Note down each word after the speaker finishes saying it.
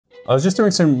I was just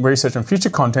doing some research on future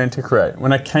content to create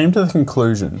when I came to the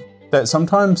conclusion that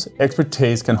sometimes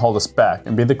expertise can hold us back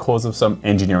and be the cause of some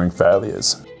engineering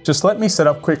failures. Just let me set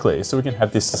up quickly so we can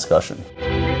have this discussion.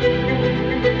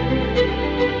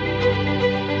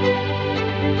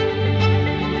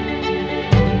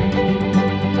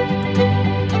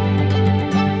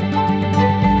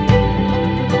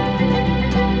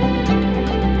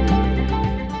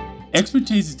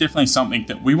 Expertise is definitely something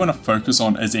that we want to focus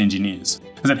on as engineers,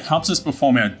 as it helps us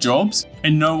perform our jobs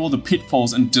and know all the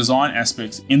pitfalls and design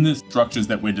aspects in the structures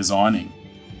that we're designing.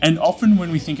 And often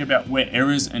when we think about where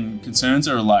errors and concerns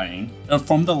are lying, are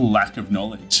from the lack of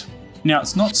knowledge. Now,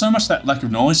 it's not so much that lack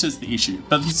of knowledge that's the issue,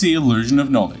 but it's the illusion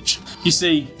of knowledge. You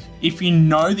see, if you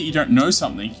know that you don't know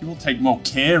something, you will take more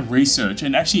care, research,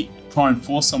 and actually try and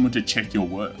force someone to check your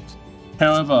work.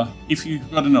 However, if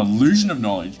you've got an illusion of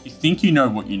knowledge, you think you know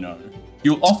what you know,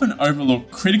 you'll often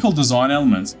overlook critical design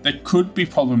elements that could be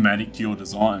problematic to your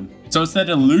design. So it's that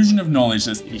illusion of knowledge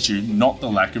that's the issue, not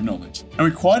the lack of knowledge. And we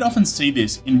quite often see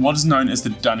this in what is known as the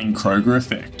Dunning-Kruger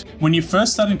effect. When you're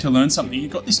first starting to learn something,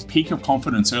 you've got this peak of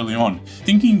confidence early on,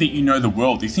 thinking that you know the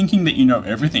world, you're thinking that you know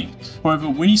everything. However,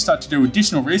 when you start to do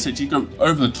additional research, you go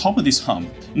over the top of this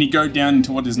hump and you go down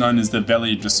into what is known as the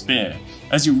valley of despair,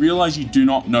 as you realize you do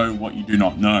not know what you do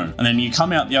not know. And then you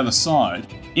come out the other side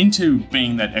into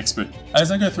being that expert.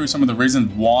 As I go through some of the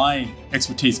reasons why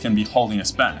expertise can be holding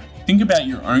us back, think about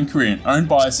your own career and own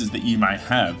biases that you may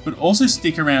have, but also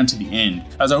stick around to the end,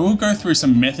 as I will go through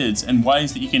some methods and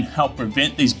ways that you can help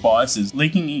prevent these biases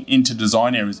leaking into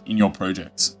design errors in your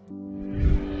projects.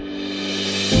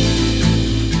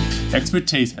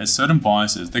 Expertise has certain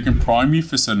biases that can prime you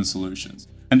for certain solutions.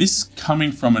 And this is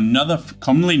coming from another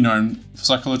commonly known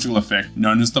psychological effect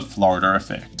known as the Florida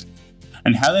effect.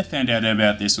 And how they found out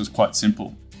about this was quite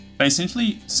simple. They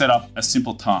essentially set up a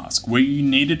simple task where you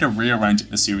needed to rearrange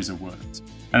a series of words.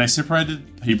 And they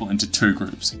separated people into two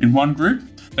groups. In one group,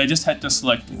 they just had to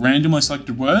select randomly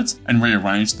selected words and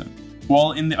rearrange them.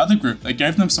 While in the other group, they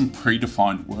gave them some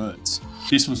predefined words.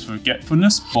 This was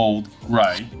forgetfulness, bald,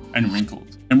 grey, and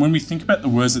wrinkled. And when we think about the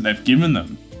words that they've given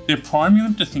them, they're priming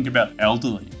them to think about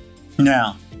elderly.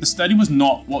 Now, the study was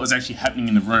not what was actually happening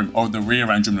in the room or the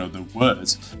rearrangement of the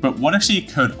words, but what actually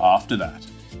occurred after that.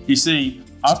 You see,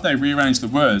 after they rearranged the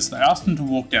words, they asked them to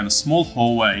walk down a small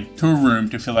hallway to a room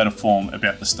to fill out a form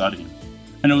about the study.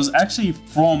 And it was actually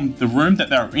from the room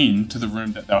that they were in to the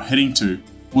room that they were heading to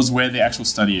was where the actual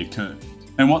study occurred.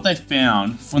 And what they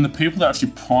found from the people that were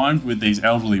actually primed with these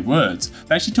elderly words,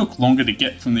 they actually took longer to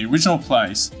get from the original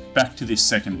place back to this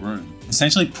second room.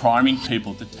 Essentially priming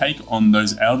people to take on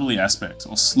those elderly aspects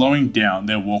or slowing down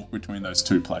their walk between those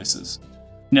two places.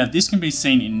 Now, this can be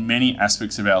seen in many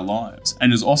aspects of our lives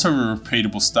and is also a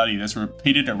repeatable study that's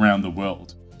repeated around the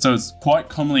world. So it's quite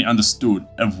commonly understood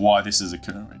of why this is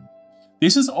occurring.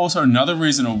 This is also another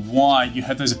reason of why you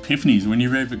have those epiphanies when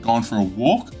you've either gone for a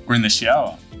walk or in the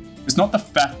shower. It's not the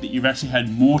fact that you've actually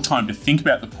had more time to think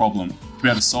about the problem to be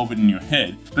able to solve it in your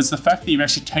head, but it's the fact that you've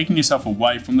actually taken yourself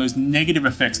away from those negative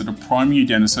effects that are priming you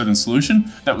down a certain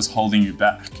solution that was holding you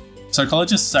back.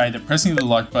 Psychologists say that pressing the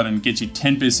like button gets you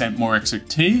 10% more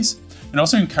expertise and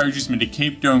also encourages me to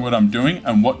keep doing what I'm doing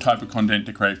and what type of content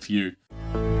to create for you.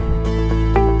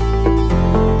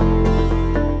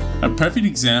 A perfect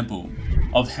example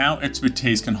of how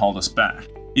expertise can hold us back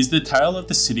is the tale of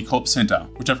the CitiCrop Centre,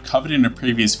 which I've covered in a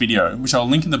previous video, which I'll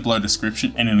link in the below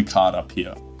description and in a card up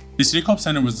here. The CitiCrop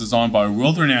Centre was designed by a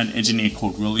world-renowned engineer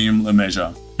called William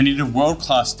Lemessurier, and he had a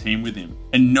world-class team with him,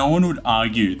 and no one would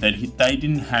argue that they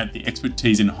didn't have the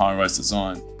expertise in high-rise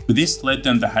design, but this led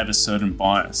them to have a certain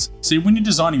bias. See, when you're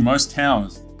designing most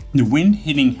towers, the wind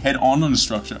hitting head-on a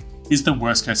structure is the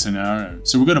worst-case scenario.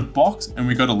 So we've got a box and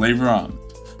we've got a lever arm,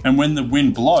 and when the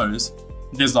wind blows,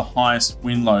 there's the highest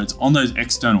wind loads on those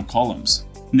external columns.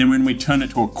 And then when we turn it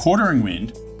to a quartering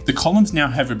wind, the columns now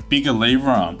have a bigger lever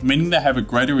arm, meaning they have a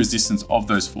greater resistance of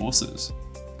those forces.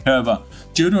 However,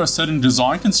 due to a certain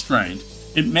design constraint,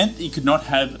 it meant that you could not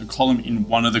have a column in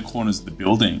one of the corners of the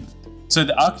building. So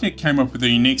the architect came up with a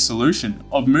unique solution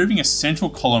of moving a central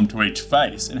column to each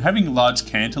face and having large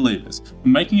cantilevers,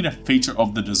 making it a feature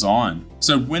of the design.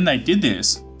 So when they did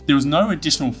this, there was no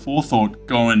additional forethought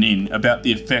going in about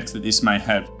the effects that this may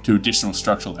have to additional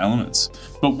structural elements.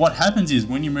 But what happens is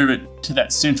when you move it to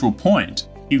that central point,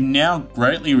 you've now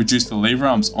greatly reduced the lever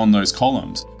arms on those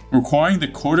columns, requiring the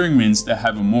quartering winds to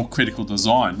have a more critical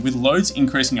design, with loads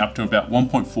increasing up to about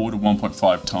 1.4 to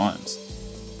 1.5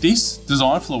 times. This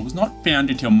design flaw was not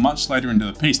found until much later into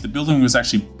the piece. The building was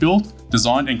actually built,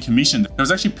 designed and commissioned. There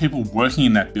was actually people working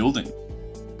in that building.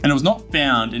 And it was not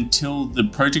found until the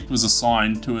project was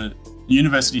assigned to a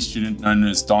university student known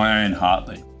as Diane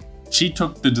Hartley. She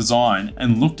took the design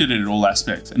and looked at it at all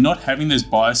aspects, and not having those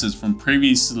biases from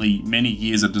previously many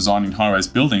years of designing high-rise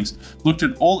buildings, looked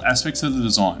at all aspects of the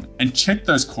design and checked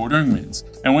those quartering winds.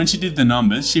 And when she did the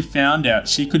numbers, she found out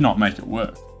she could not make it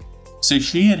work. So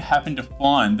she had happened to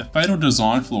find the fatal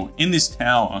design flaw in this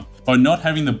tower by not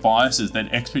having the biases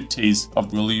that expertise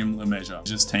of William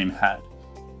Lemessurier's team had.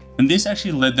 And this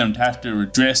actually led them to have to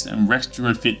address and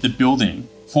retrofit the building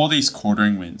for these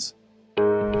quartering winds.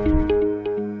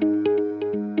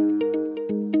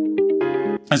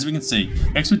 As we can see,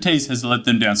 expertise has let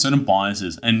them down certain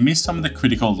biases and missed some of the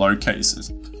critical low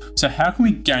cases. So how can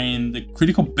we gain the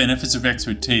critical benefits of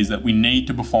expertise that we need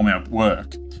to perform our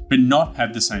work, but not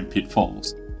have the same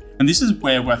pitfalls? And this is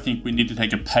where I think we need to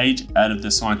take a page out of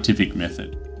the scientific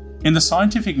method. In the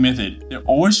scientific method, they're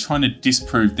always trying to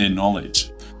disprove their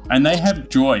knowledge. And they have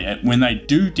joy at when they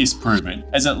do disprove it,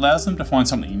 as it allows them to find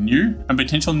something new and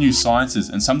potential new sciences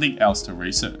and something else to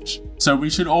research. So we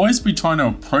should always be trying to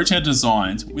approach our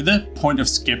designs with a point of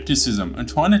skepticism and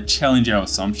trying to challenge our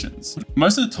assumptions.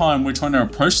 Most of the time we're trying to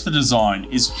approach the design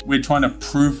is we're trying to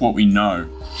prove what we know.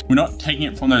 We're not taking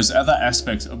it from those other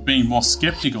aspects of being more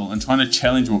skeptical and trying to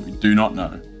challenge what we do not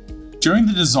know. During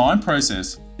the design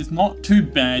process, it's not too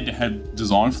bad to have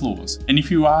design flaws, and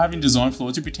if you are having design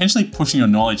flaws, you're potentially pushing your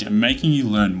knowledge and making you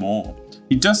learn more.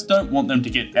 You just don't want them to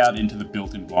get out into the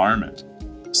built environment.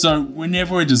 So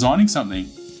whenever we're designing something,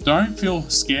 don't feel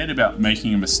scared about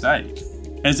making a mistake,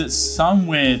 as it's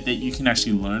somewhere that you can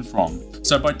actually learn from.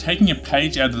 So by taking a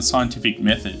page out of the scientific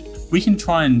method, we can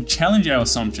try and challenge our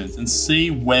assumptions and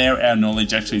see where our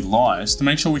knowledge actually lies to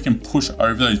make sure we can push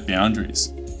over those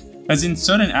boundaries. As in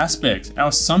certain aspects, our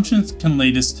assumptions can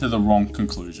lead us to the wrong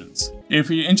conclusions. If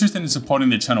you're interested in supporting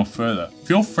the channel further,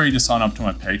 feel free to sign up to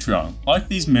my Patreon, like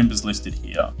these members listed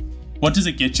here. What does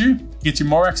it get you? It gets you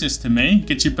more access to me,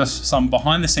 gets you some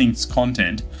behind the scenes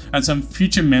content, and some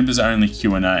future members only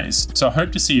Q&As. So I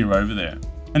hope to see you over there.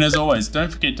 And as always,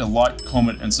 don't forget to like,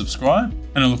 comment and subscribe,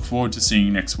 and I look forward to seeing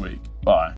you next week. Bye.